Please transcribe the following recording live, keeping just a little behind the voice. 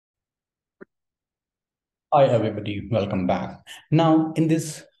Hi everybody, welcome back. Now in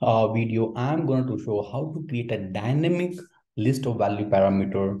this video, I'm going to show how to create a dynamic list of value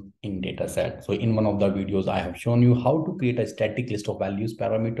parameter in dataset. So in one of the videos, I have shown you how to create a static list of values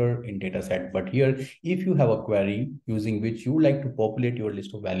parameter in dataset. But here, if you have a query using which you like to populate your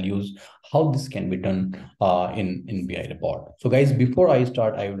list of values, how this can be done in BI report. So guys, before I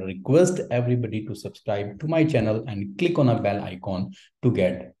start, I will request everybody to subscribe to my channel and click on a bell icon to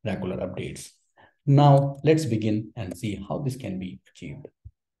get regular updates. Now let's begin and see how this can be achieved.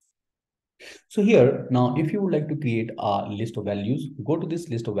 So here, now if you would like to create a list of values, go to this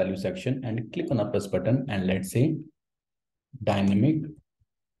list of value section and click on a plus button and let's say dynamic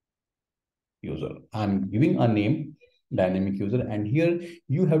user. I'm giving a name dynamic user, and here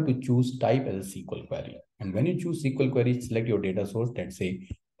you have to choose type as a SQL query. And when you choose SQL query, select your data source, let's say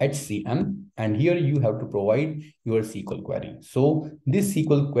HCM, and here you have to provide your SQL query. So this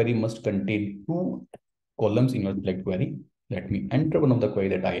SQL query must contain two columns in your select query. Let me enter one of the query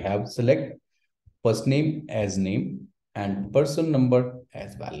that I have. Select first name as name and person number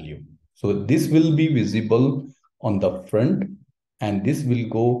as value. So this will be visible on the front, and this will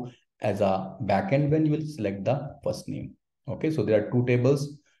go as a backend when you will select the first name. Okay, so there are two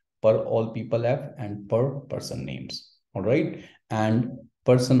tables, per all people F and per person names. All right, and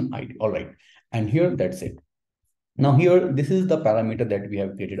person ID. All right, and here that's it. Now here, this is the parameter that we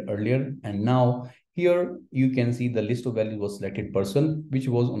have created earlier. And now here you can see the list of values was selected person, which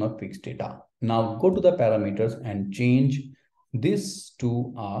was on a fixed data. Now go to the parameters and change this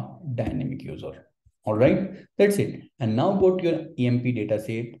to a dynamic user. All right, that's it. And now go to your EMP data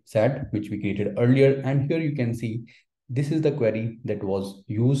set, which we created earlier. And here you can see this is the query that was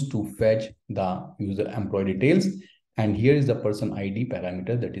used to fetch the user employee details. And here is the person ID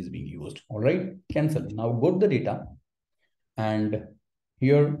parameter that is being used. All right, cancel. Now go to the data and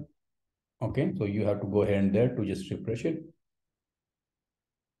here, okay, so you have to go here and there to just refresh it.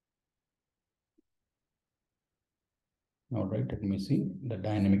 All right, let me see. The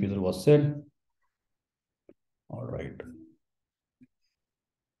dynamic user was set. All right.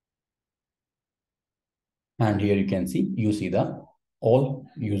 And here you can see, you see the all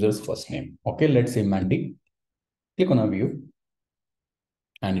users first name. Okay, let's say Mandy. Click on a view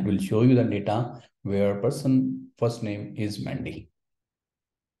and it will show you the data where person first name is Mandy.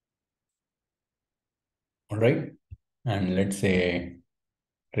 All right. And let's say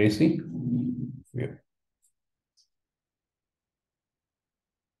Tracy. View.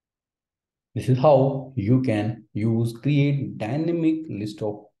 This is how you can create dynamic list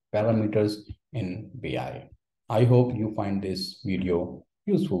of parameters in BI. I hope you find this video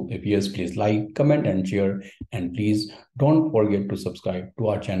useful. If yes, please like, comment, and share. And please don't forget to subscribe to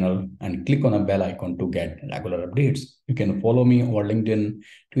our channel and click on a bell icon to get regular updates. You can follow me over LinkedIn,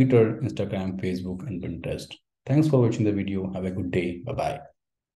 Twitter, Instagram, Facebook, and Pinterest. Thanks for watching the video. Have a good day. Bye-bye.